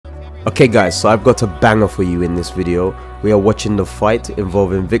Okay guys, so I've got a banger for you in this video. We are watching the fight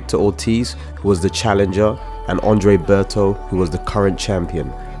involving Victor Ortiz, who was the challenger, and Andre Berto, who was the current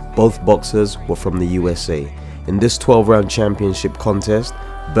champion. Both boxers were from the USA. In this 12-round championship contest,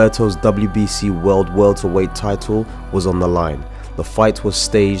 Berto's WBC World Welterweight title was on the line. The fight was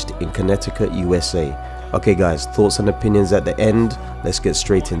staged in Connecticut, USA. Okay guys, thoughts and opinions at the end. Let's get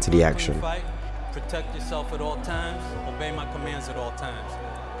straight into the action. Protect yourself at all times. Obey my commands at all times.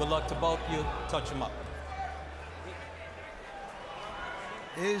 Good luck to both of you. Touch them up.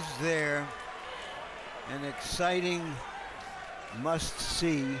 Is there an exciting,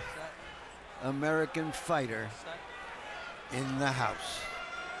 must-see American fighter in the house?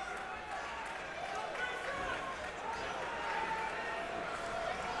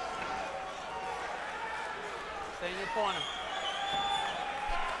 Stay in your corner.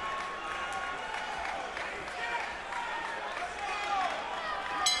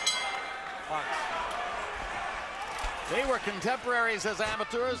 They were contemporaries as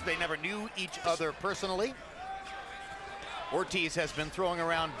amateurs. They never knew each other personally. Ortiz has been throwing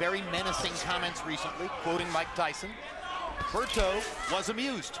around very menacing comments recently, quoting Mike Tyson. Berto was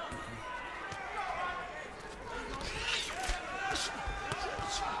amused.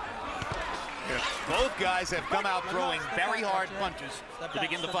 Both guys have come out throwing very hard punches to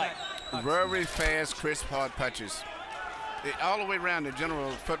begin the fight. Very fast, crisp, hard punches. All the way around, the general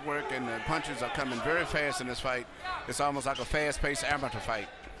footwork and the punches are coming very fast in this fight. It's almost like a fast-paced amateur fight.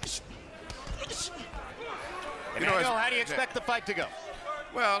 Emmanuel, how do you expect the fight to go?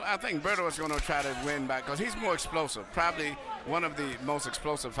 Well, I think Berto is going to try to win back because he's more explosive. Probably one of the most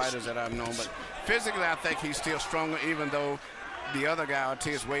explosive fighters that I've known. But physically, I think he's still stronger, even though the other guy,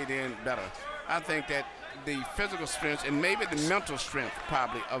 Ortiz, weighed in better. I think that the physical strength and maybe the mental strength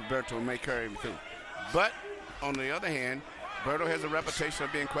probably of Berto may carry him through. But on the other hand, Berto has a reputation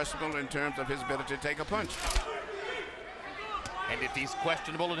of being questionable in terms of his ability to take a punch. And if he's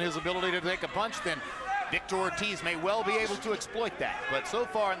questionable in his ability to take a punch, then Victor Ortiz may well be able to exploit that. But so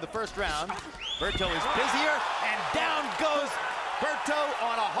far in the first round, Berto is busier, and down goes Berto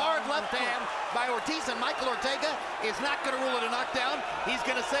on a hard left hand by Ortiz, and Michael Ortega is not going to rule it a knockdown. He's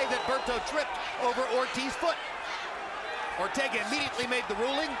going to say that Berto tripped over Ortiz's foot. Ortega immediately made the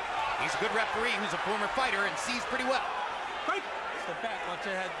ruling. He's a good referee who's a former fighter and sees pretty well. Step back, watch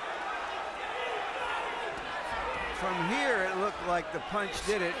your head. From here, it looked like the punch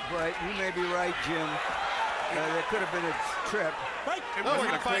did it, but you may be right, Jim. There could have been a trip. It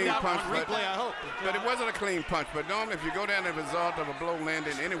wasn't a clean punch, but it wasn't a clean punch. But normally, if you go down the result of a blow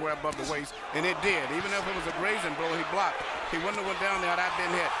landing anywhere above the waist, and it did, even if it was a grazing blow, he blocked. He wouldn't have went down there had I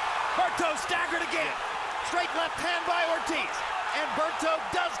been hit. Berto staggered again. Straight left hand by Ortiz. And Berto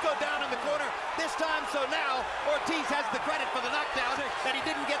does go down in the corner this time, so now Ortiz has the credit for the knockdown that he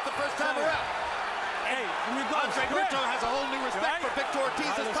didn't get the first time around. Hey, Andre Berto has a whole new respect for Victor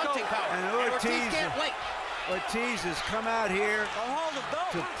Ortiz's punching power. And Ortiz can't wait. Ortiz has come out here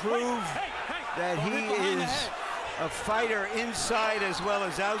to prove that he is a fighter inside as well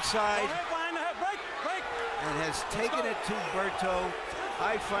as outside, and has taken it to Berto.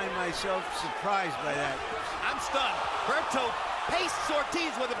 I find myself surprised by that. I'm stunned. Berto pastes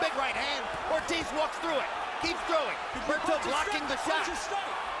Ortiz with a big right hand. Ortiz walks through it, keeps throwing. Berto blocking the shot.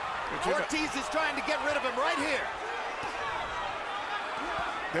 Ortiz is trying to get rid of him right here.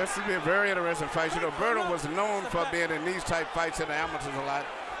 This would be a very interesting fight. You know, Berto was known for being in these type fights in the amateurs a lot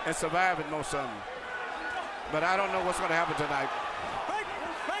and surviving most of them. But I don't know what's going to happen tonight.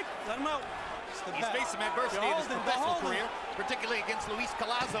 Let him out. He's faced some adversity in his professional career, particularly against Luis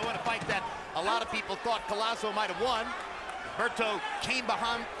Collazo in a fight that a lot of people thought Collazo might have won. Berto came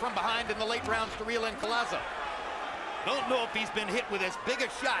from behind in the late rounds to reel in Collazo. Don't know if he's been hit with as big a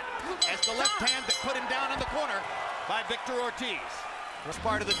shot as the left hand that put him down in the corner by Victor Ortiz. Was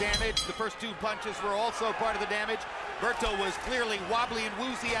part of the damage. The first two punches were also part of the damage. Berto was clearly wobbly and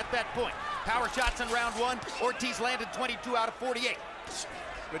woozy at that point. Power shots in round one. Ortiz landed 22 out of 48.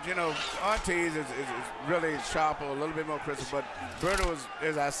 But you know, Ortiz is really sharp, or a little bit more crisp. But Berto,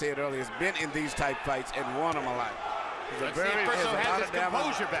 as I said earlier, has been in these type fights and won them a lot. Let's see if Berto has his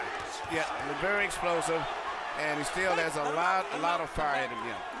composure back. Yeah, very explosive, and he still has a lot of fire in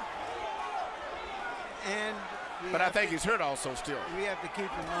him. And but I think he's hurt also still. We have to keep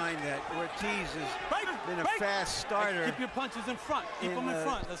in mind that Ortiz has been a fast starter. Keep your punches in front. Keep them in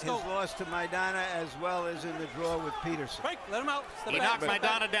front. Let's go. His loss to Maidana as well as in the draw with Peterson. Let him out. He knocked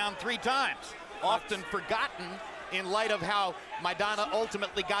Maidana down 3 times. Often forgotten in light of how Maidana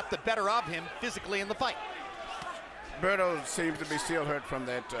ultimately got the better of him physically in the fight. Berto seems to be still hurt from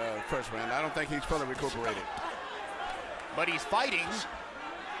that first round. I don't think he's fully recuperated. But he's fighting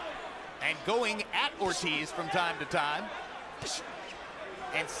and going at Ortiz from time to time,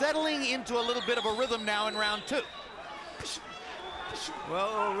 and settling into a little bit of a rhythm now in round 2. Well,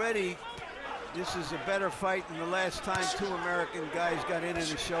 already this is a better fight than the last time 2 American guys got in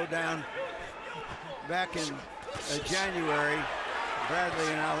a showdown back in January, Bradley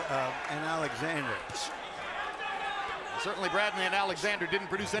and Alexander. Certainly Bradley and Alexander didn't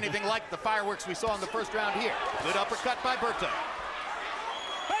produce anything like the fireworks we saw in the first round here. Good uppercut by Berto.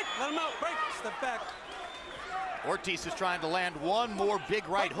 Break, let him out, break, step back. Ortiz is trying to land one more big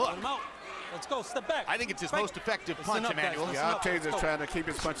right hook. Let him out. Let's go, step back. I think it's his most effective punch, Emmanuel. Yeah, Ortiz is trying to keep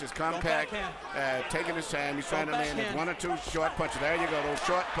his punches compact, taking his time. He's trying to land 1 or 2 short punches. There you go, those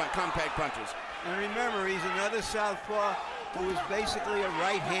short, compact punches. And remember, he's another southpaw who is basically a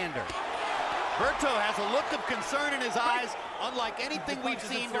right-hander. Berto has a look of concern in his eyes, unlike anything we've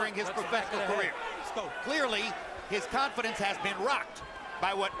seen during his professional career. Clearly, his confidence has been rocked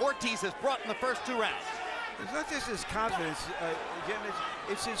by what Ortiz has brought in the first 2 rounds. It's not just his confidence, Jim,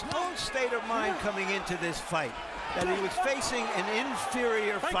 it's his whole state of mind coming into this fight, that he was facing an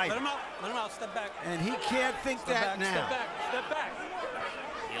inferior fighter. Let him out, step back. And he can't think that now. Step back.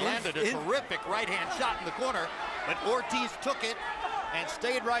 He landed a terrific right-hand shot in the corner, but Ortiz took it and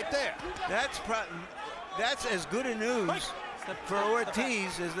stayed right there. That's as good a news for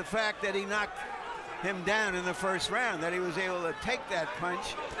Ortiz as the fact that he knocked him down in the first round, that he was able to take that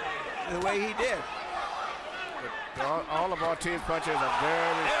punch the way he did. All of Ortiz's punches are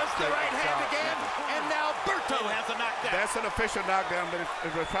very There's the right hand again, and now Berto has a knockdown. That's an official knockdown, but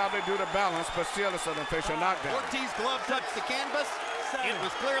it was probably due to balance, but still it's an official knockdown. Ortiz's glove touched the canvas. It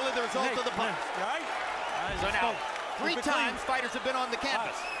was clearly the result of the punch. So now, 3 times fighters have been on the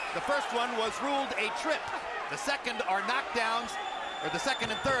canvas. The first one was ruled a trip. The second are knockdowns, or the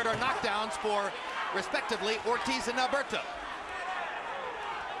second and third are knockdowns for, respectively, Ortiz and now Berto.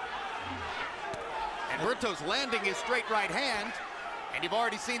 And Berto's landing his straight right hand, and you've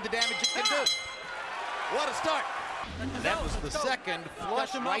already seen the damage it can do. What a start. That was the second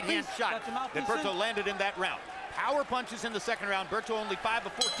flush right-hand shot that Berto landed in that round. Power punches in the second round. Berto only 5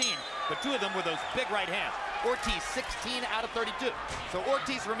 of 14, but 2 of them were those big right hands. Ortiz 16 out of 32. So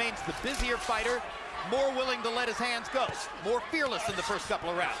Ortiz remains the busier fighter, more willing to let his hands go, more fearless in the first couple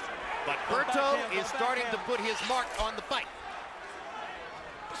of rounds. But Berto is starting to put his mark on the fight.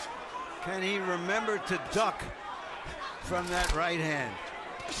 Can he remember to duck from that right hand?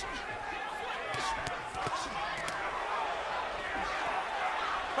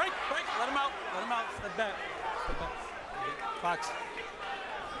 Break, let him out, step back. Fox.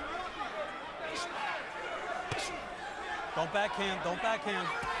 Don't backhand.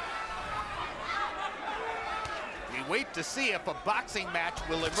 We wait to see if a boxing match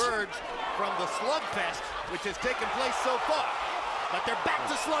will emerge from the slugfest which has taken place so far. But they're back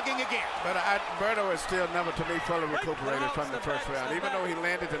to slugging again. But Berto is still never, to me, fully recuperated from the first round. Even though he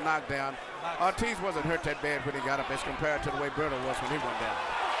landed the knockdown, Ortiz wasn't hurt that bad when he got up as compared to the way Berto was when he went down.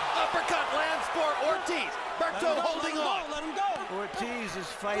 Uppercut lands for Ortiz. Berto holding on. Let him go. Ortiz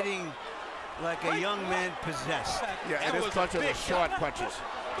is fighting like a young man possessed. Yeah, and his punches are short punches.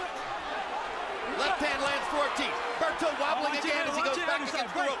 Left hand lands for Ortiz. Berto wobbling again as he goes back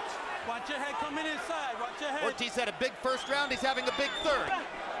against the ropes. Watch your head coming inside. Watch your head. Ortiz had a big first round. He's having a big third.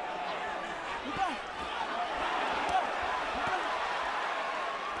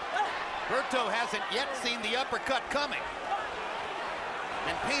 Berto hasn't yet seen the uppercut coming.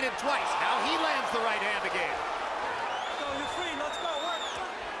 And painted twice. Now he lands the right hand again. Go, you're free. Let's go. Work.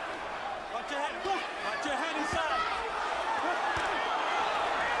 Watch your head. Watch your head inside.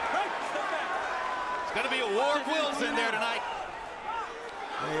 Right. Step back. It's going to be a war of wills in there tonight.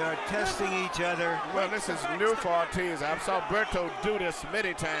 They are testing each other. Well, this is new for Ortiz. I saw Berto do this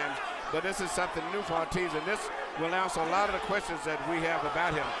many times, but this is something new for Ortiz, and this will answer a lot of the questions that we have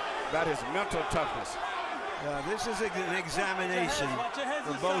about him, about his mental toughness. This is an examination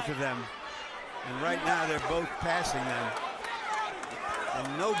for both of them. And right now, they're both passing them.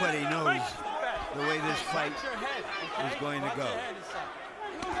 And nobody knows the way this fight is going to go.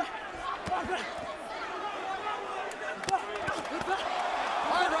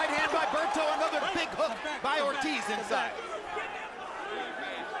 Hard right hand by Berto, another big hook by Ortiz inside.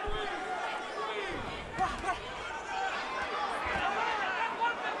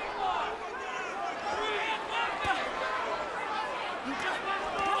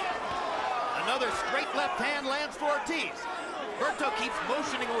 Another straight left hand lands for Ortiz. Berto keeps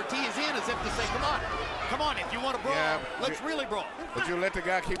motioning Ortiz in as if to say, come on, if you want to brawl, let's really brawl. But you let the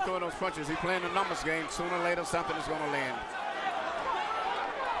guy keep throwing those punches. He's playing the numbers game. Sooner or later, something is going to land.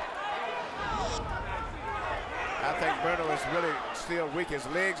 I I think Berto is really still weak. His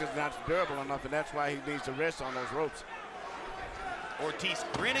legs is not durable enough, and that's why he needs to rest on those ropes. Ortiz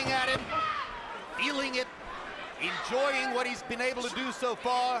grinning at him, feeling it, enjoying what he's been able to do so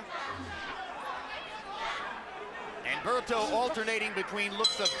far. And Berto alternating between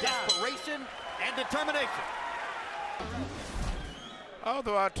looks of desperation and determination.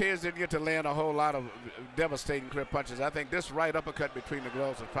 Although Ortiz didn't get to land a whole lot of devastating clear punches, I think this right uppercut between the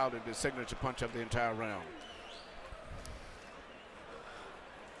gloves was probably the signature punch of the entire round.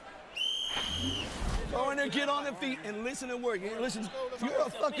 Go in there, get on their feet, and listen and work. Listen, you're a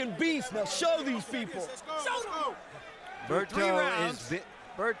fucking beast. Now show these people.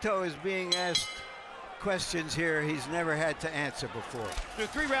 Berto is being asked questions here he's never had to answer before. Through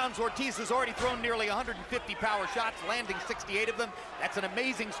 3 rounds, Ortiz has already thrown nearly 150 power shots, landing 68 of them. That's an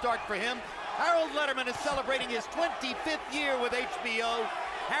amazing start for him. Harold Letterman is celebrating his 25th year with HBO.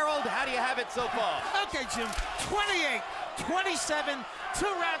 Harold, how do you have it so far? Okay, Jim, 28, 27, 2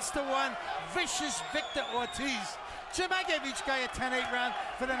 rounds to 1, vicious Victor Ortiz. Jim, I gave each guy a 10-8 round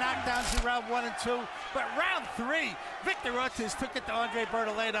for the knockdowns in round 1 and 2, but round 3, Victor Ortiz took it to Andre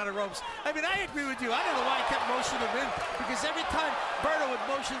Berto laying on the ropes. I mean, I agree with you. I don't know why he kept motioning him in, because every time Berto would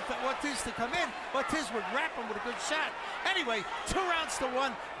motion for Ortiz to come in, Ortiz would wrap him with a good shot. Anyway, 2 rounds to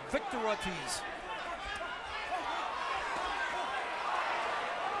 1, Victor Ortiz.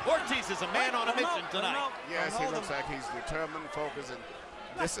 Ortiz is a man on a mission tonight. Yes, he looks like he's determined, focused, and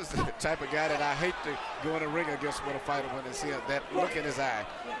this is the type of guy that I hate to go in a ring against with a fighter when they see that look in his eye,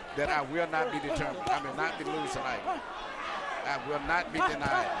 that I will not be determined. I will not be lose tonight. I will not be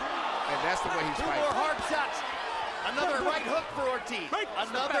denied. And that's the way he's 2 fighting. more hard shots. Another right hook for Ortiz.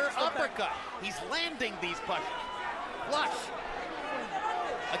 Another uppercut. He's landing these punches. Flush.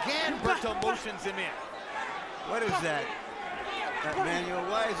 Again, Berto motions him in. What is that? Manuel,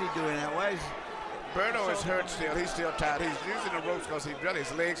 why is he doing that? Why is Berto is hurt still. He's still tired. He's using the ropes because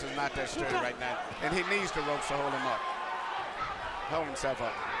his legs is not that sturdy right now. And he needs the ropes to hold him up. Hold himself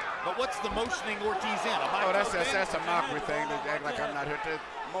up. But what's the motioning Ortiz in? Oh, that's a mockery thing to act like I'm not hurt.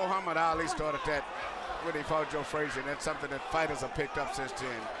 Muhammad Ali started that when he fought Joe Frazier. That's something that fighters have picked up since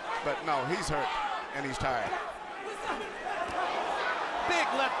then. But no, he's hurt and he's tired. Big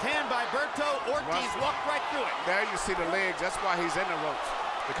left hand by Berto. Ortiz walked right through it. There you see the legs. That's why he's in the ropes,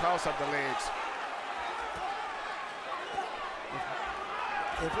 because of the legs.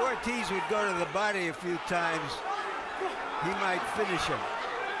 If Ortiz would go to the body a few times, he might finish him.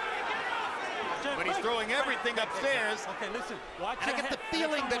 But he's throwing everything upstairs. Okay, listen. And I get the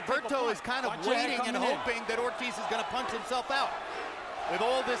feeling that Berto is kind of waiting and hoping that Ortiz is going to punch himself out with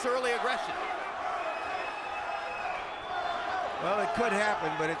all this early aggression. Well, it could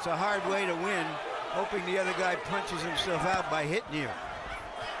happen, but it's a hard way to win, hoping the other guy punches himself out by hitting you.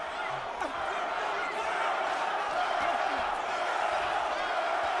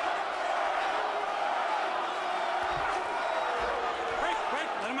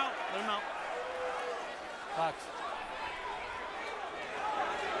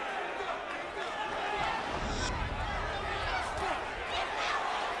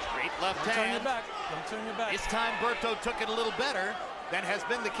 Left hand. Turn your back. Don't turn your back. This time Berto took it a little better than has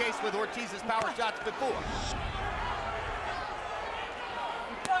been the case with Ortiz's power shots before.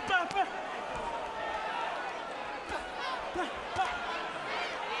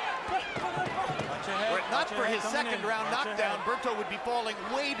 Were it not for his second round knockdown, Berto would be falling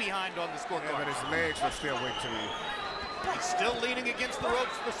way behind on the scorecard. Yeah, but his legs are still weak to me. He's still leaning against the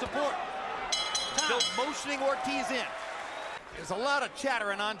ropes for support. Still motioning Ortiz in. There's a lot of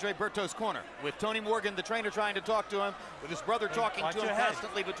chatter in Andre Berto's corner, with Tony Morgan, the trainer, trying to talk to him, with his brother talking to him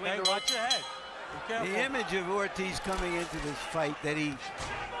constantly between the ropes. Watch your head. The image of Ortiz coming into this fight, that he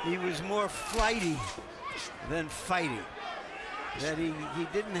was more flighty than fighting, that he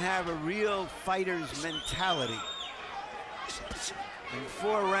didn't have a real fighter's mentality. In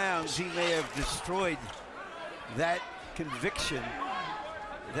 4 rounds, he may have destroyed that conviction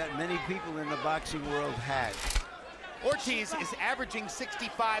that many people in the boxing world had. Ortiz is averaging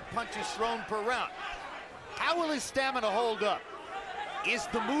 65 punches thrown per round. How will his stamina hold up? Is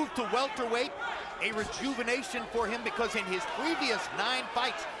the move to welterweight a rejuvenation for him? Because in his previous 9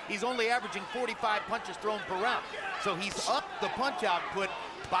 fights, he's only averaging 45 punches thrown per round. So he's upped the punch output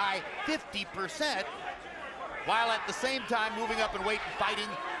by 50%, while at the same time moving up in weight and fighting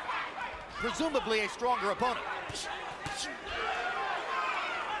presumably a stronger opponent.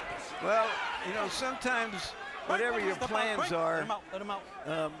 Well, you know, sometimes whatever your plans are,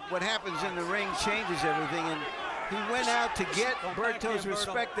 what happens in the ring changes everything. And he went out to get Berto's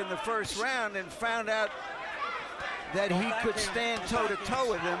respect in the first round and found out that he could stand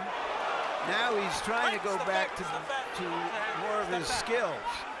toe-to-toe with him. Now he's trying to go back to more of his skills.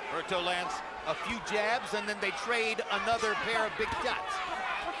 Berto lands a few jabs, and then they trade another pair of big shots.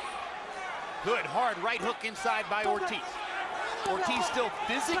 Good, hard right hook inside by Ortiz. Ortiz still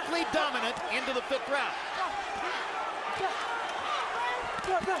physically dominant into the 5th round.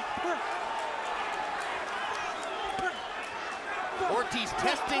 Ortiz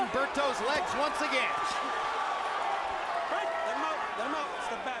testing Berto's legs once again. Let him out.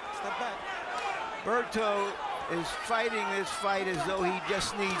 Step back. Berto is fighting this fight as though he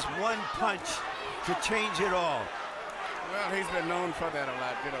just needs one punch to change it all. Well, he's been known for that a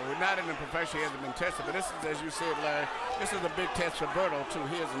lot. You know, not in the profession, he hasn't been tested, but this is, as you said, Larry, this is a big test for Berto, too.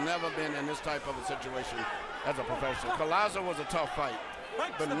 He has never been in this type of a situation as a professional. Collazo was a tough fight,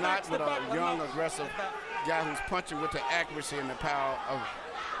 but not with a young, aggressive guy who's punching with the accuracy and the power of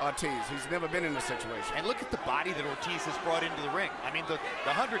Ortiz. He's never been in this situation. And look at the body that Ortiz has brought into the ring. I mean, the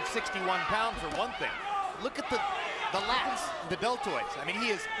 161 pounds are one thing. Look at the lats, the deltoids. I mean, he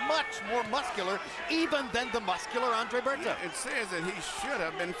is much more muscular even than the muscular Andre Berto. It says that he should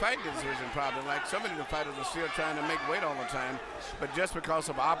have been fighting this division probably. Like so many of the fighters are still trying to make weight all the time. But just because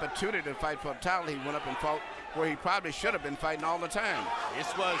of opportunity to fight for a title, he went up and fought where he probably should have been fighting all the time.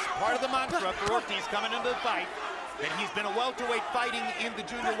 This was part of the mantra for Ortiz coming into the fight, that he's been a welterweight fighting in the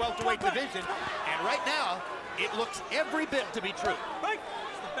junior welterweight division. And right now, it looks every bit to be true.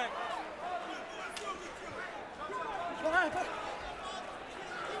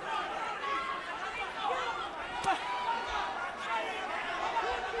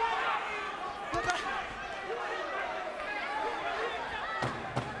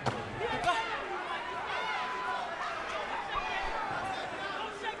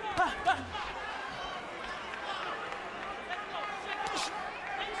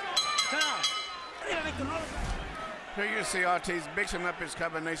 Here you see Ortiz mixing up his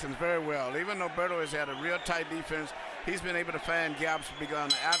combinations very well. Even though Berto has had a real tight defense, he's been able to find gaps, being on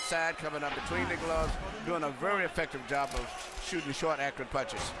the outside, coming up between the gloves, doing a very effective job of shooting short, accurate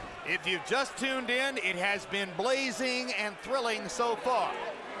punches. If you've just tuned in, it has been blazing and thrilling so far.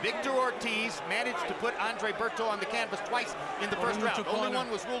 Victor Ortiz managed to put Andre Berto on the canvas twice in the first round. Only one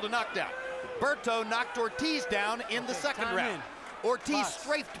was ruled a knockdown. Berto knocked Ortiz down in the second round. Ortiz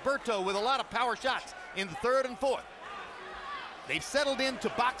strafed Berto with a lot of power shots in the 3rd and 4th. They've settled in to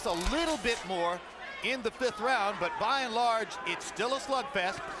box a little bit more in the 5th round, but by and large, it's still a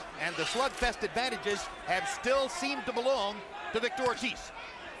slugfest, and the slugfest advantages have still seemed to belong to Victor Ortiz.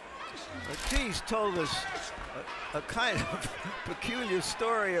 Ortiz told us a kind of peculiar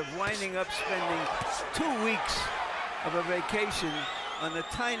story of winding up spending 2 weeks of a vacation on the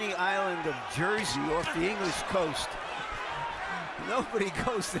tiny island of Jersey off the English coast. Nobody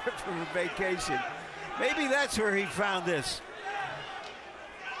goes there for a vacation. Maybe that's where he found this.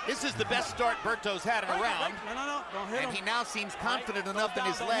 This is the best start Berto's had in a round, and he now seems confident enough in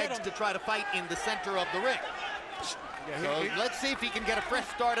his legs to try to fight in the center of the ring. So let's see if he can get a fresh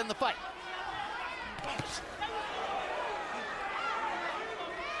start in the fight.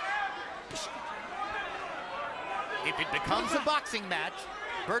 If it becomes a boxing match,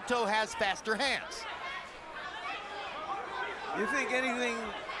 Berto has faster hands. You think anything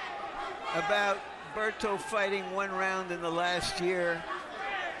about Berto fighting 1 round in the last year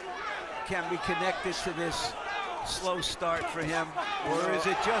can be connected to this slow start for him, or is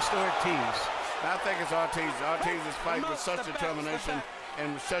it just Ortiz? I think it's Ortiz. Ortiz is fighting with such determination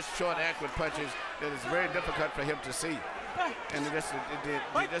and with such short, accurate punches that it's very difficult for him to see. And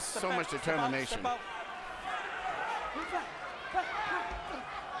just so much determination.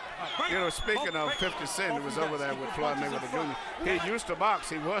 You know, speaking of 50 Cent, who was over there with Floyd Mayweather Jr., he used to box.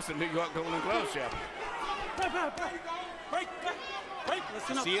 He was the New York Golden Glove champion.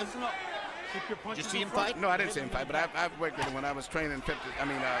 See him? Did you see him fight? No, I didn't see him fight, but I've worked with him when I was training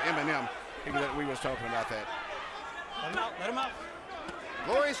Eminem. We was talking about that. Let him out.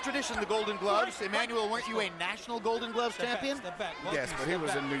 Glorious tradition, the Golden Gloves. Emmanuel, weren't you a national Golden Gloves champion? Step back. Yes, but he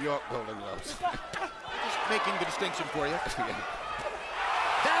was in New York Golden Gloves. Just making the distinction for you.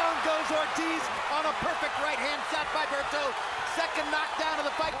 Down goes Ortiz on a perfect right-hand shot by Berto. Second knockdown of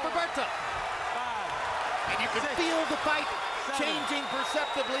the fight for Berto. And you can feel the fight changing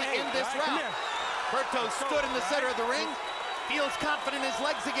perceptibly in this round. Berto stood in the center of the ring, feels confident in his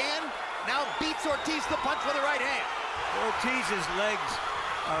legs again, now beats Ortiz to punch with the right hand. Ortiz's legs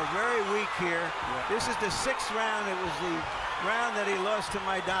are very weak here. This is the 6th round. It was the round that he lost to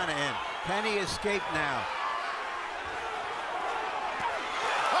Maidana in. Can he escape now?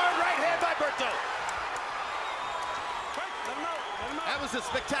 Hard right hand by Berto. That was a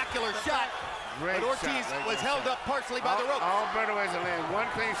spectacular shot. Great but Ortiz shot, was held up partially by the ropes. All Berto has to land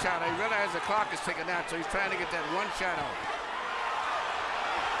one clean shot. He realized the clock is ticking out, so he's trying to get that one shot off.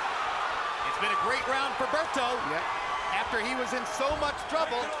 It's been a great round for Berto. Yep. After he was in so much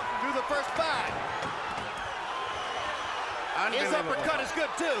trouble through the first 5. His uppercut is good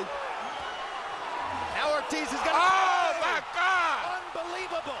too. Now Ortiz is going to... Oh my God!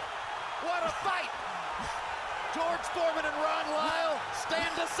 Unbelievable! What a fight! George Foreman and Ron Lyle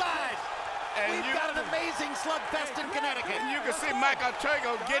stand aside. And we've got an amazing slugfest in Connecticut. And you can see Mike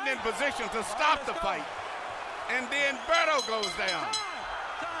Ortega getting in position to stop the fight. And then Berto goes down.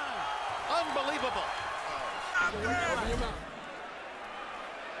 Unbelievable.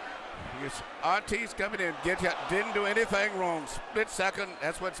 Ortiz coming in, didn't do anything wrong. Split second,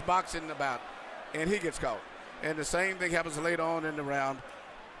 that's what's boxing about. And he gets caught. And the same thing happens later on in the round.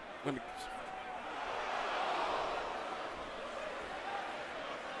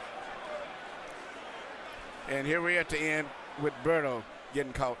 And here we're at the end with Berto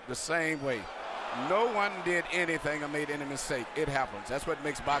getting caught the same way. No one did anything or made any mistake. It happens. That's what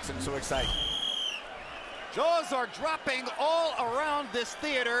makes boxing so exciting. Jaws are dropping all around this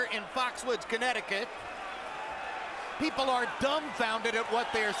theater in Foxwoods, Connecticut. People are dumbfounded at what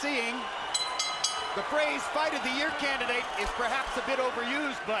they're seeing. The phrase Fight of the Year candidate is perhaps a bit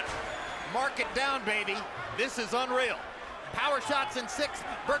overused, but mark it down, baby. This is unreal. Power shots in 6.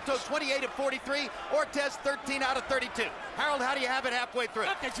 Berto 28 of 43. Ortiz 13 out of 32. Harold, how do you have it halfway through?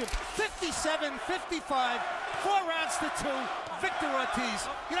 Look at you, 57, 55, 4 rounds to 2. Victor Ortiz.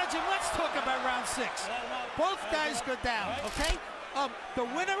 You know, Jim, let's talk about round 6. Both guys go down, okay? The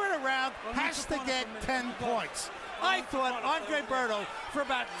winner of the round has to get 10 points. I thought Andre Berto, for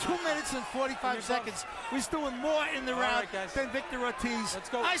about 2 minutes and 45 seconds, was doing more in the round than Victor Ortiz.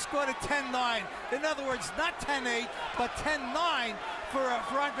 I scored a 10-9. In other words, not 10-8, but 10-9 for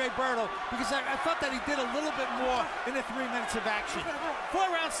Andre Berto, because I thought that he did a little bit more in the 3 minutes of action. 4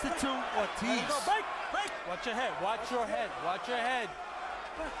 rounds to 2, Ortiz. Watch your head, watch your head, watch your head.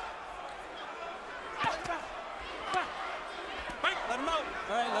 Let him out.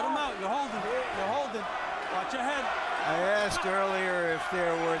 All right, let him out. You're holding. You're holding. Watch your head. I asked earlier if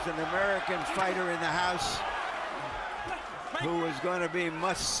there was an American fighter in the house who was going to be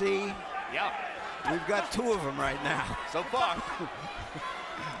must-see. Yeah. We've got 2 of them right now. So far.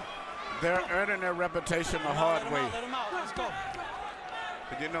 They're earning their reputation the hard way. Let him out. Let's go.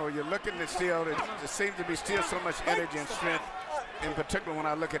 But you know, you're looking at still, there seems to be still so much energy and strength, in particular when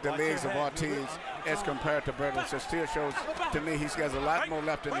I look at the legs of Ortiz as compared to Berto. So still shows to me he's got a lot more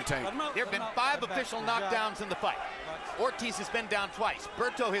left in the tank. There have been 5 official knockdowns in the fight. Ortiz has been down twice.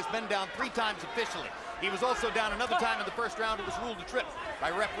 Berto has been down 3 times officially. He was also down another time in the first round. It was ruled a trip by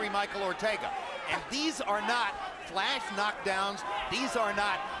referee Michael Ortega. And these are not flash knockdowns. These are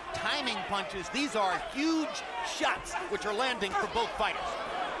not timing punches. These are huge shots which are landing for both fighters.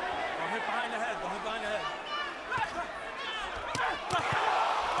 Don't hit behind the head. Don't hit behind the head.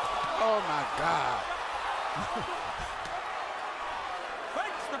 Oh my God.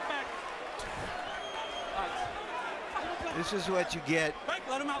 Step back. This is what you get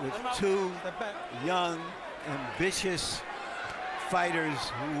Let him out. with Let him out. 2 Step back. young, ambitious fighters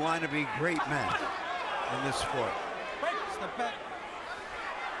who want to be great men in this sport. Step back.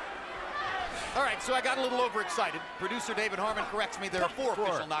 All right, so I got a little overexcited. Producer David Harmon corrects me. There are 4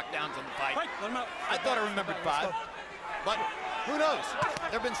 official knockdowns in the fight. Let him out. I thought I remembered 5. But who knows?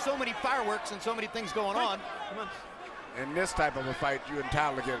 There have been so many fireworks and so many things going on. Come on. In this type of a fight, you're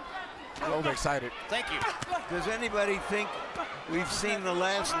entitled to get overexcited. Thank you. Does anybody think we've seen the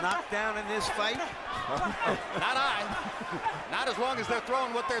last knockdown in this fight? Not I. Not as long as they're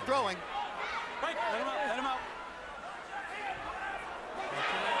throwing what they're throwing. Let him out. Let him out.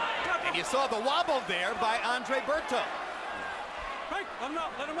 And you saw the wobble there by Andre Berto. Let him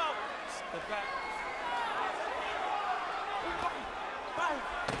out. Let him out. Step back.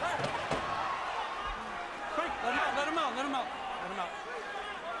 Let him out. Let him out. Let him out. Let him out.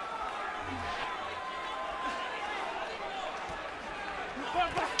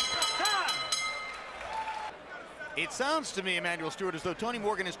 It sounds to me, Emmanuel Stewart, as though Tony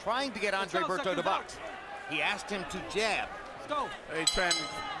Morgan is trying to get Andre Berto to box. He asked him to jab. Let's go. He's trying to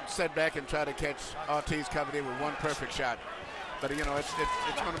sit back and try to catch Ortiz coming in with one perfect shot. But, you know, it's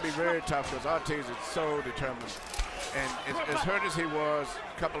going to be very tough because Ortiz is so determined. And as hurt as he was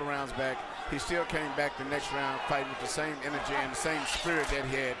a couple of rounds back, he still came back the next round fighting with the same energy and the same spirit that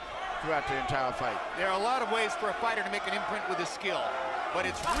he had throughout the entire fight. There are a lot of ways for a fighter to make an imprint with his skill. But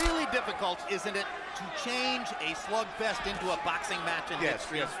it's really difficult, isn't it, to change a slugfest into a boxing match in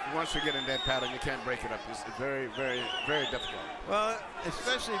midstream? Yes. Once you get in that pattern, you can't break it up. It's very, very, very difficult. Well,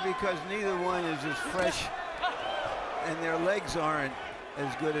 especially because neither one is as fresh and their legs aren't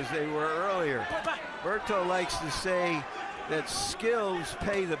as good as they were earlier. Berto likes to say that skills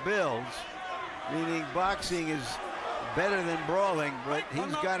pay the bills, meaning boxing is better than brawling, but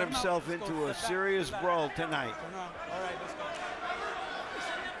he's got himself into a serious brawl tonight. All right, let's go.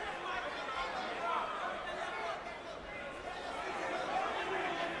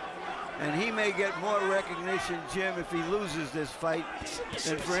 And he may get more recognition, Jim, if he loses this fight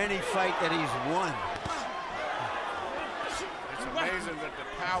than for any fight that he's won. It's amazing that the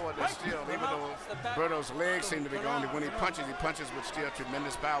power that's still, even though Berto's legs seem to be gone, when he punches with still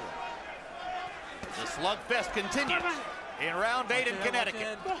tremendous power. The slugfest continues in round 8 in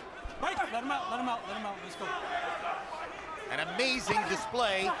Connecticut. Let him out, let him out, let him out. Let's go. An amazing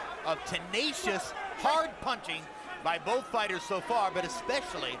display of tenacious, hard punching by both fighters so far, but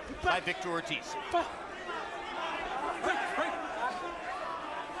especially by Victor Ortiz. Let's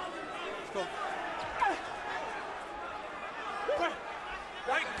go.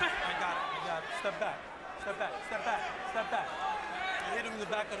 I got it. Step back. Step back. Step back. Step back. You hit him in the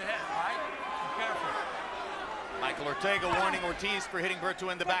back of the head, all right? Be careful. Michael Ortega warning Ortiz for hitting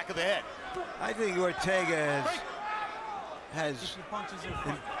Berto in the back of the head. I think Ortega has Keep your punches in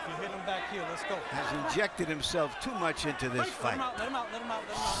front. You hit him back here. Let's go. has injected himself too much into this fight. Let him out, let him out,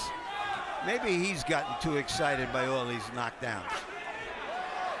 let him out. Maybe he's gotten too excited by all these knockdowns.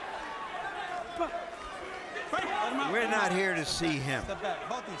 Let him out. We're not here to see him. Step back.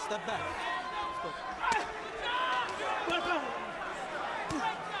 Both of you, step back. Let's go.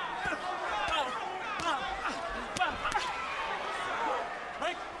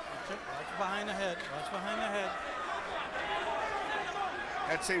 Watch behind the head. Watch behind the head.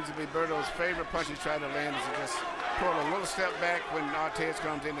 That seems to be Berto's favorite punch he's trying to land, is to just pull a little step back when Ortiz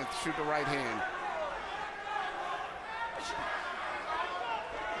comes in and shoot the right hand.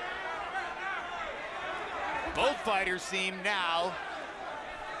 Both fighters seem now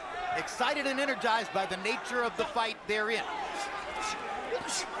excited and energized by the nature of the fight they're in.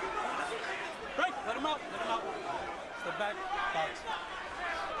 Let him out. Let him out. Step back. Box.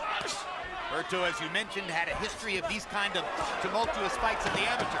 Berto, as you mentioned, had a history of these kind of tumultuous fights in the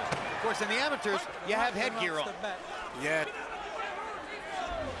amateurs. Of course, in the amateurs, you have headgear on. Step back. Yet,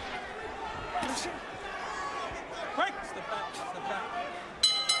 Step back. Step back.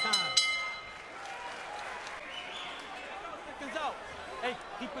 Time. Seconds out. Hey,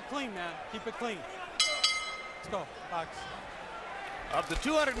 keep it clean, man. Keep it clean. Let's go. Box. Of the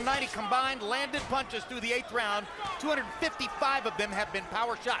 290 combined landed punches through the 8th round, 255 of them have been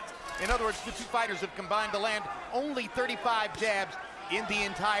power shots. In other words, the two fighters have combined to land only 35 jabs in the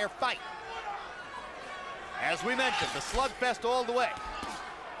entire fight. As we mentioned, the slugfest all the way.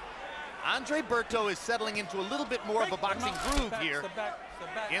 Andre Berto is settling into a little bit more of a boxing groove here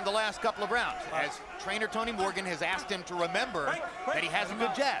in the last couple of rounds, as trainer Tony Morgan has asked him to remember that he has a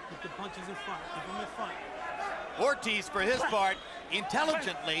good jab. Keep the punches in front. Keep them in front. Ortiz, for his part,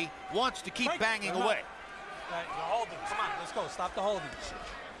 intelligently wants to keep banging away. Right, you're holding. Come on, let's go. Stop the holding.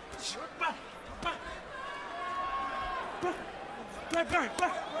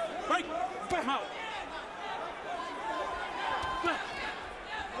 Come out.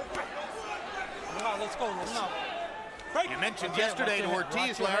 Let's go. Let's go. You mentioned yesterday to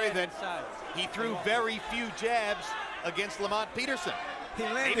Ortiz, Larry, that he threw very few jabs against Lamont Peterson. He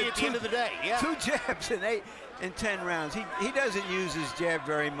landed Maybe at the end of the day, yeah. 2 jabs in 10 rounds. He doesn't use his jab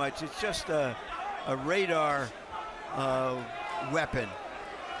very much. It's just a radar weapon.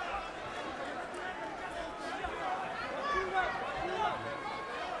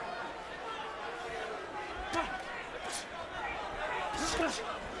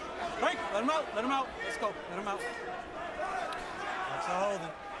 Let him out. Let him out. Let's go. Let him out. That's a holding.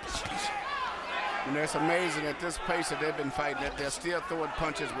 and it's amazing at this pace that they've been fighting that they're still throwing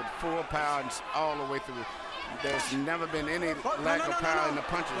punches with full power all the way through. There's never been any lack of power in the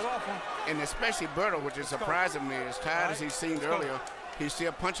punches. And especially Berto, which is surprising me. As tired as he seemed earlier, he's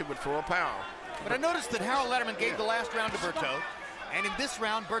still punching with full power. But I noticed that Harold Letterman gave the last round to Berto. And in this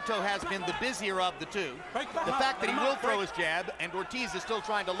round, Berto has been the busier of the two. The fact that he will throw his jab and Ortiz is still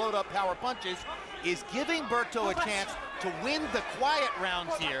trying to load up power punches is giving Berto a chance to win the quiet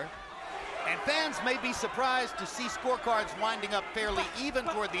rounds here. And fans may be surprised to see scorecards winding up fairly even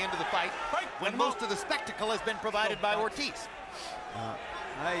toward the end of the fight when most of the spectacle has been provided by Ortiz.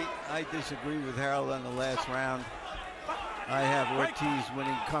 I disagree with Harold on the last round. I have Ortiz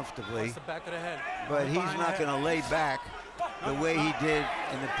winning comfortably, the back of the head. but he's not going to lay back the way he did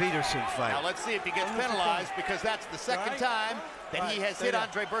in the Peterson fight. Now let's see if he gets penalized, because that's the second time that he has hit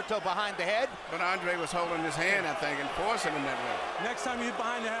Andre Berto behind the head. But Andre was holding his hand, I think, and forcing him that way. Next time you hit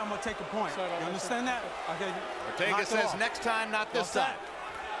behind the head, I'm going to take a point. You understand that? Okay. Ortega says next time, not this time.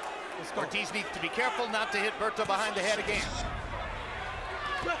 Ortiz needs to be careful not to hit Berto behind the head again.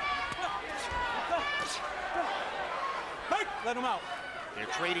 Let him out. They're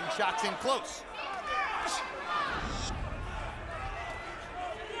trading shots in close.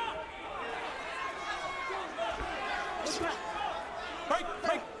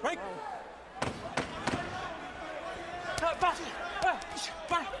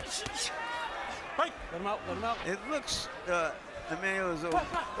 Break. Let him out. It looks, Emmanuel, as though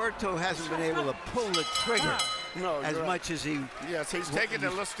Berto hasn't been able to pull the trigger as much as he... Yes, he's taking a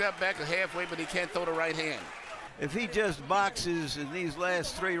little step back halfway, but he can't throw the right hand. If he just boxes in these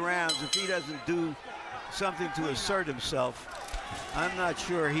last 3 rounds, if he doesn't do something to assert himself, I'm not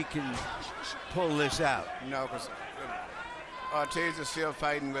sure he can pull this out. No, because Ortiz is still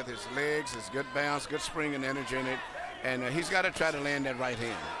fighting with his legs, his good bounce, good spring and energy in it, and he's got to try to land that right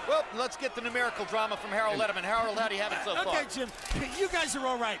hand. Well, let's get the numerical drama from Harold Letterman. Harold, how do you have it so far? Okay, Jim, you guys are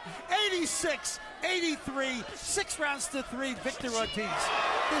all right. 86, 83, 6 rounds to 3, Victor Ortiz.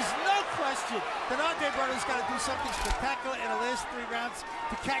 There's no question that Andre Berto's got to do something spectacular in the last 3 rounds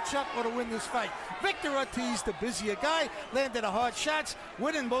to catch up or to win this fight. Victor Ortiz, the busier guy, landed the hard shots,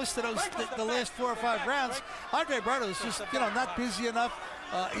 winning most of those the last 4 or 5 rounds. Andre Berto's just, not busy enough.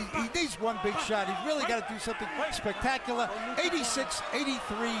 He needs one big shot. He's really got to do something spectacular. 86,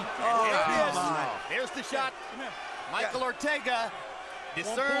 83. Here's the shot. Michael Ortega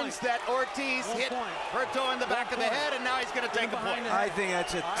discerns that Ortiz hit Berto in the back of the head, and now he's going to take a point. I think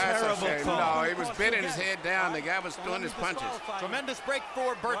that's a terrible call. No, he was bending his head down. The guy was doing his punches. Tremendous break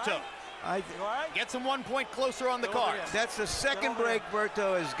for Berto. Gets him 1 point closer on the card. That's the second break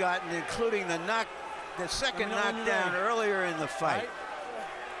Berto has gotten, including the second knockdown earlier in the fight.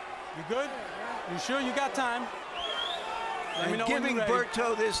 You good? You sure you got time? And giving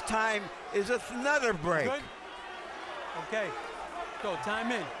Berto this time is another break. Good? Okay. Go,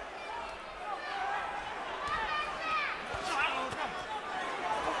 time in.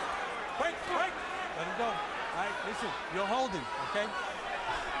 Break. Let him go. All right, listen, you're holding, okay?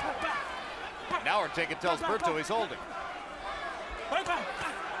 Now Ortega tells Berto he's holding. Break,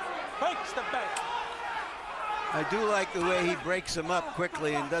 step back. I do like the way he breaks him up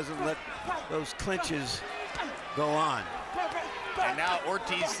quickly and doesn't let those clinches go on. And now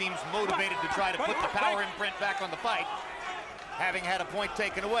Ortiz seems motivated to try to put the power imprint back on the fight, having had a point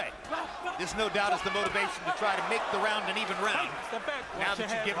taken away. This, no doubt, is the motivation to try to make the round an even round, now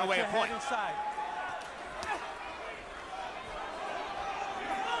that you've given away a point.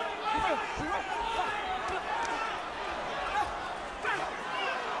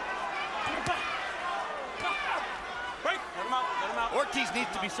 Ortiz needs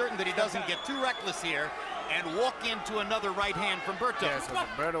to be certain that he doesn't get too reckless here and walk into another right hand from Berto. Yes,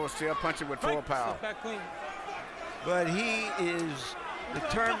 Berto was still punching with full power. But he is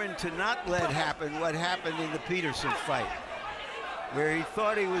determined to not let happen what happened in the Peterson fight, where he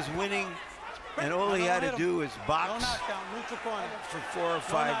thought he was winning, and all he had to do was box for 4 or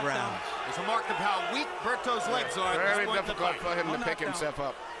 5 rounds. It's a mark of how weak Berto's legs are. Very difficult for him to pick himself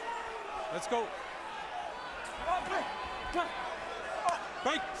up. Let's go.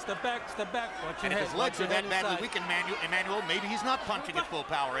 Break, step back. Watch and if his legs are that badly weak, Emmanuel, maybe he's not punching at full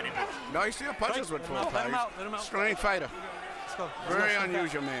power anymore. No, he still punches with full power. Let him out. Strange fighter. Very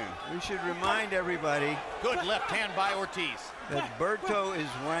unusual man. We should remind everybody. Good left hand by Ortiz. That Berto is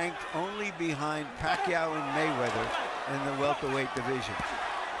ranked only behind Pacquiao and Mayweather in the welterweight division.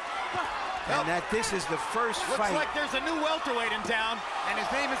 And that this is the first fight. Looks like there's a new welterweight in town, and his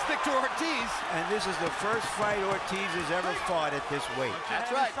name is Victor Ortiz. And this is the first fight Ortiz has ever fought at this weight.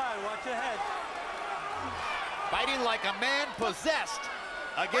 That's right. Watch your head. Fighting like a man possessed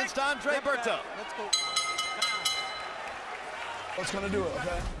against Andre Berto. Let's go. What's going to do it,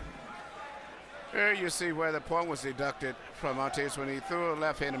 okay? Here you see where the point was deducted from Ortiz when he threw a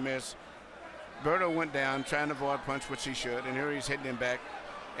left hand and miss. Berto went down trying to avoid a punch, which he should, and here he's hitting him back.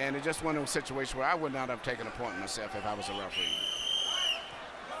 And it's just one of those situations where I would not have taken a point myself if I was a referee.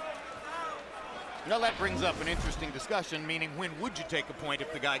 Now that brings up an interesting discussion, meaning when would you take a point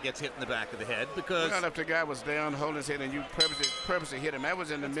if the guy gets hit in the back of the head? Because not if the guy was down, holding his head, and you purposely hit him. That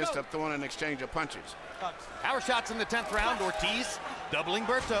was in the midst of throwing an exchange of punches. Power shots in the 10th round. Ortiz doubling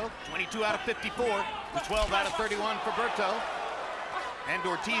Berto. 22 out of 54 to 12 out of 31 for Berto. And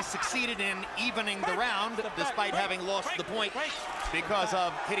Ortiz succeeded in evening the round despite having lost the point because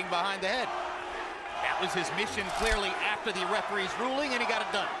of hitting behind the head. Now was his mission clearly after the referee's ruling, and he got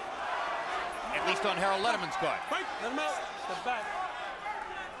it done. At least on Harold Letterman's card. Let him out. Step back.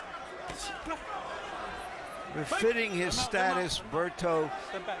 Befitting his status, Berto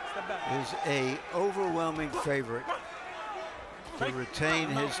Step back. is a overwhelming favorite to retain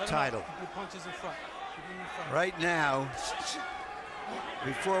his title. Punches in front. Right now,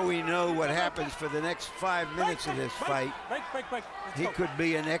 before we know what happens for the next 5 minutes of this fight, he could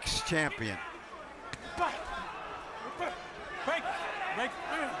be an ex-champion. Be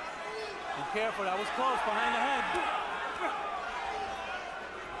careful, that was close, behind the head.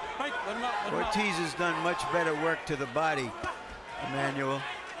 Ortiz has done much better work to the body, Emmanuel.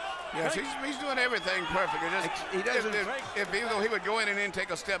 Yes, he's doing everything perfect. It just, He doesn't. if even though he would go in and then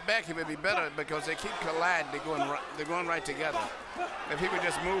take a step back, he would be better because they keep colliding. They're going right together. If he would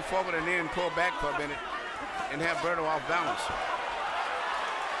just move forward and then pull back for a minute and have Berto off balance.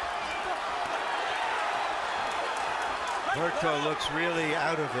 Berto looks really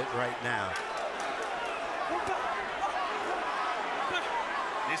out of it right now.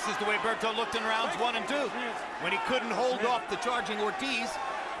 This is the way Berto looked in rounds 1 and 2, when he couldn't hold off the charging Ortiz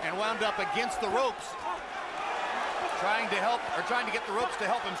and wound up against the ropes, trying to get the ropes to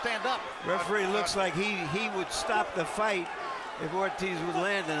help him stand up. Referee looks like he would stop the fight if Ortiz would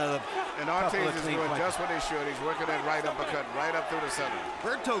land another And couple Ortiz of is clean doing punches. just what he should. He's working that right uppercut right up through the center.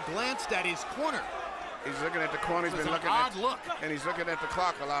 Berto glanced at his corner. He's looking at the corner. He's It was been an looking odd at look. and he's looking at the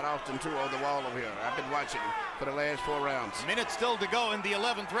clock a lot often too on the wall over here. I've been watching for the last 4 rounds. Minutes still to go in the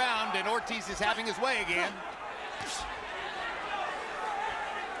 11th round, and Ortiz is having his way again.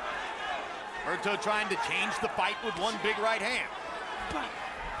 Berto trying to change the fight with one big right hand.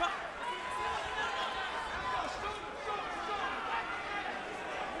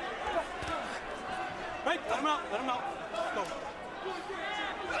 Let him out. Let him out. Go.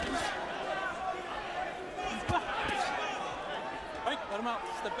 Let him out.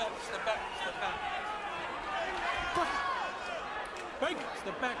 Step back. Step back.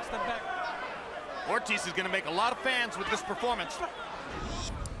 Step back. Step back. Ortiz is going to make a lot of fans with this performance.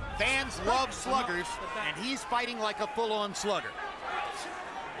 Fans love sluggers, and he's fighting like a full-on slugger.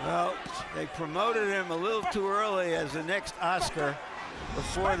 Well, they promoted him a little too early as the next Oscar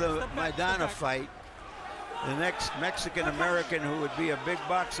before the Maidana fight. The next Mexican-American who would be a big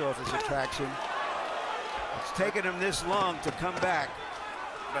box office attraction. It's taken him this long to come back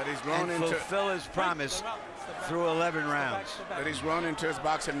But he's grown and into fulfill his promise through 11 rounds. But he's grown into his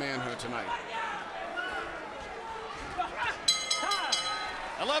boxing manhood tonight.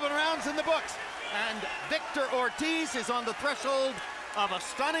 11 rounds in the books, and Victor Ortiz is on the threshold of a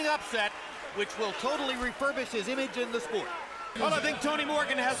stunning upset, which will totally refurbish his image in the sport. Well, I think Tony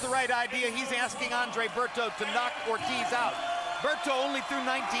Morgan has the right idea. He's asking Andre Berto to knock Ortiz out. Berto only threw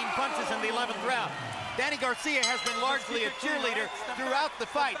 19 punches in the 11th round. Danny Garcia has been largely a cheerleader throughout the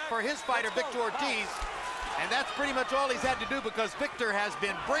fight for his fighter, Victor Ortiz. And that's pretty much all he's had to do because Victor has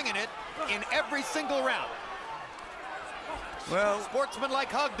been bringing it in every single round. Well, Sportsmanlike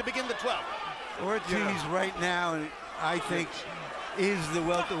hug to begin the 12th. Ortiz right now, I think, is the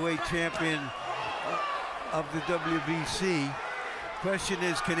welterweight champion of the WBC. Question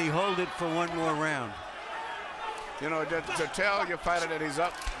is, can he hold it for one more round? You know, to tell your fighter that he's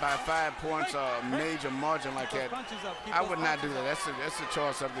up by 5 points, a major margin like that, I would not do that. That's the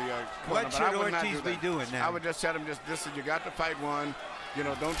choice of the corner. What should Ortiz be doing now? I would just tell him, this is, you got to fight one. You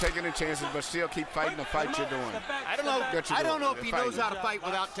know, don't take any chances, but still keep fighting the fight you're doing. I don't know if he knows how to fight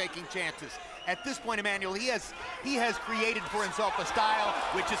without taking chances. At this point, Emmanuel, he has created for himself a style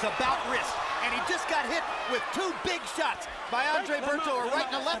which is about risk, and he just got hit with 2 big shots by Andre Berto, a right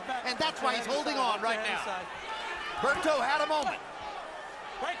and a left, and that's why he's holding on right now. Berto had a moment.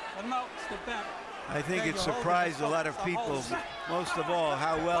 I think it surprised a lot of people, most of all,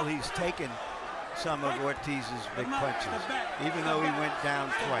 how well he's taken some of Ortiz's big punches, even though he went down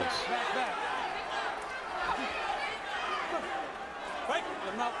twice.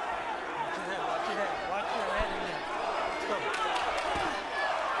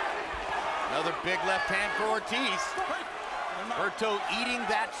 Another big left hand for Ortiz. Berto eating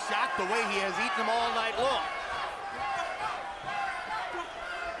that shot the way he has eaten them all night long.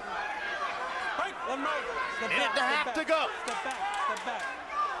 Minute and a half to go.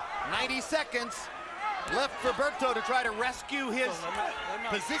 90 seconds left for Berto to try to rescue his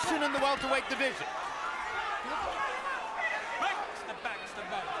position in the welterweight division.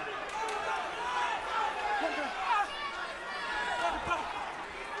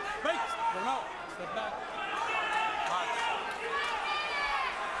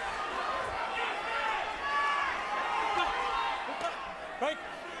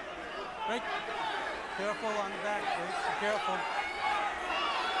 Careful on the back, please. Be careful.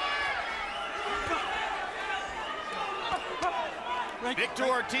 Victor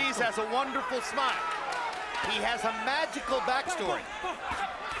Ortiz has a wonderful smile. He has a magical backstory.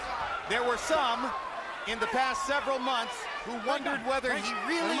 There were some in the past several months who wondered whether he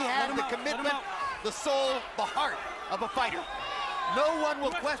really had the commitment, the soul, the heart of a fighter. No one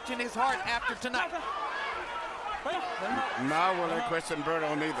will question his heart after tonight. Now will they question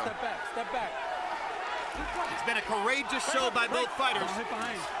Berto neither. Step back, step back. It's been a courageous show by both fighters.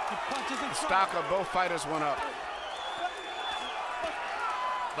 The stock of both fighters went up.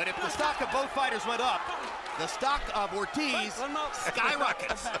 But if the stock of both fighters went up, the stock of Ortiz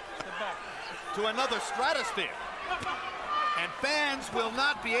skyrockets to another stratosphere. And fans will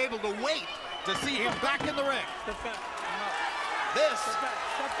not be able to wait to see him back in the ring. This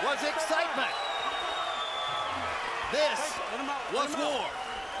was excitement. This was war.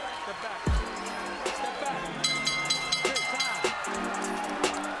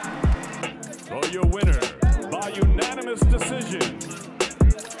 For your winner, by unanimous decision,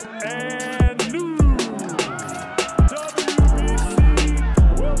 and new WBC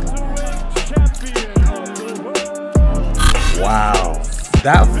welterweight champion of the world. Wow,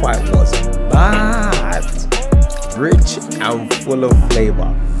 that fight was bad, rich and full of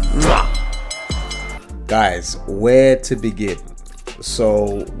flavor. Guys, where to begin?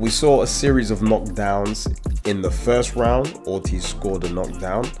 So we saw a series of knockdowns. In the first round, Ortiz scored a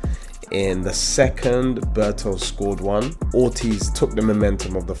knockdown. In the second, Berto scored one. Ortiz took the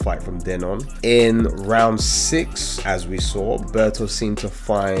momentum of the fight from then on. In round 6, as we saw, Berto seemed to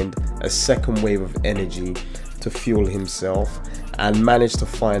find a second wave of energy to fuel himself and managed to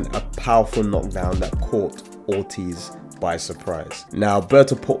find a powerful knockdown that caught Ortiz by surprise. Now,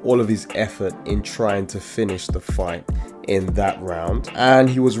 Berto put all of his effort in trying to finish the fight in that round, and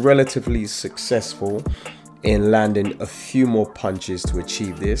he was relatively successful in landing a few more punches to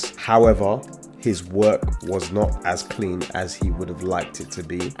achieve this. However, his work was not as clean as he would have liked it to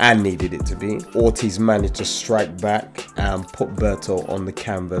be and needed it to be. Ortiz managed to strike back and put Berto on the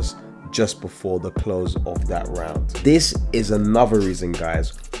canvas just before the close of that round. This is another reason,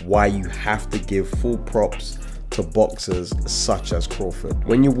 guys, why you have to give full props to boxers such as Crawford.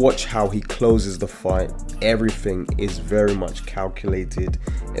 When you watch how he closes the fight, everything is very much calculated,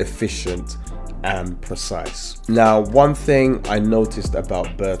 efficient, and precise. Now, one thing I noticed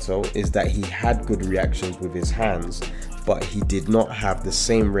about Berto is that he had good reactions with his hands, but he did not have the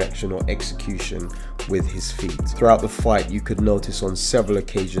same reaction or execution with his feet. Throughout the fight, you could notice on several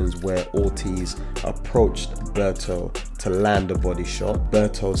occasions where Ortiz approached Berto to land a body shot.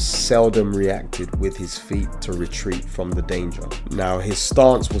 Berto seldom reacted with his feet to retreat from the danger. Now, his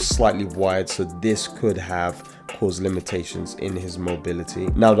stance was slightly wide, so this could have caused limitations in his mobility.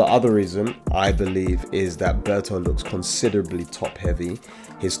 Now, the other reason I believe is that Berto looks considerably top heavy.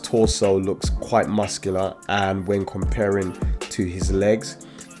 His torso looks quite muscular, and when comparing to his legs,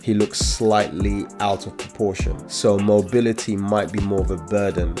 he looks slightly out of proportion. So mobility might be more of a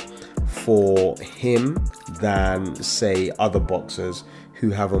burden for him than, say, other boxers who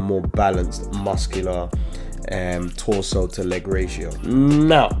have a more balanced muscular torso to leg ratio.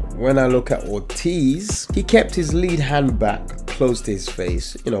 Now, when I look at Ortiz, he kept his lead hand back close to his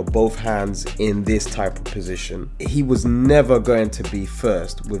face, you know, both hands in this type of position. He was never going to be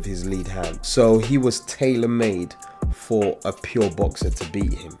first with his lead hand, so he was tailor-made for a pure boxer to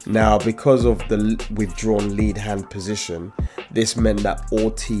beat him. Now, because of the withdrawn lead hand position, this meant that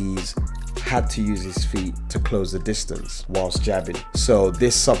Ortiz had to use his feet to close the distance whilst jabbing. So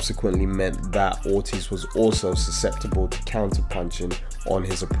this subsequently meant that Ortiz was also susceptible to counter punching on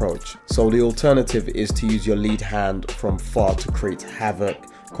his approach. So the alternative is to use your lead hand from far to create havoc,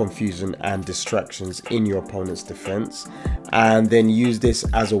 confusion and distractions in your opponent's defense, and then use this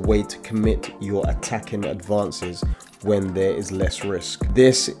as a way to commit your attacking advances when there is less risk.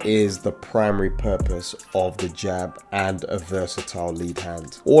 This is the primary purpose of the jab and a versatile lead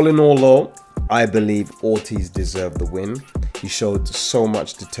hand. All in all though, I believe Ortiz deserved the win. He showed so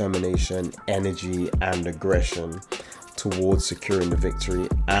much determination, energy and aggression towards securing the victory,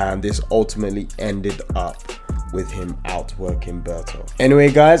 and this ultimately ended up with him outworking Berto. Anyway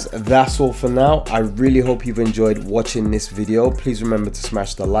guys, that's all for now. I really hope you've enjoyed watching this video. Please remember to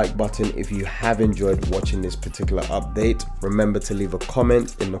smash the like button if you have enjoyed watching this particular update. Remember to leave a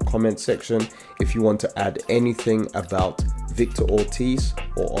comment in the comment section if you want to add anything about Victor Ortiz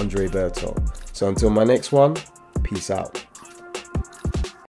or Andre Berto. So until my next one, peace out.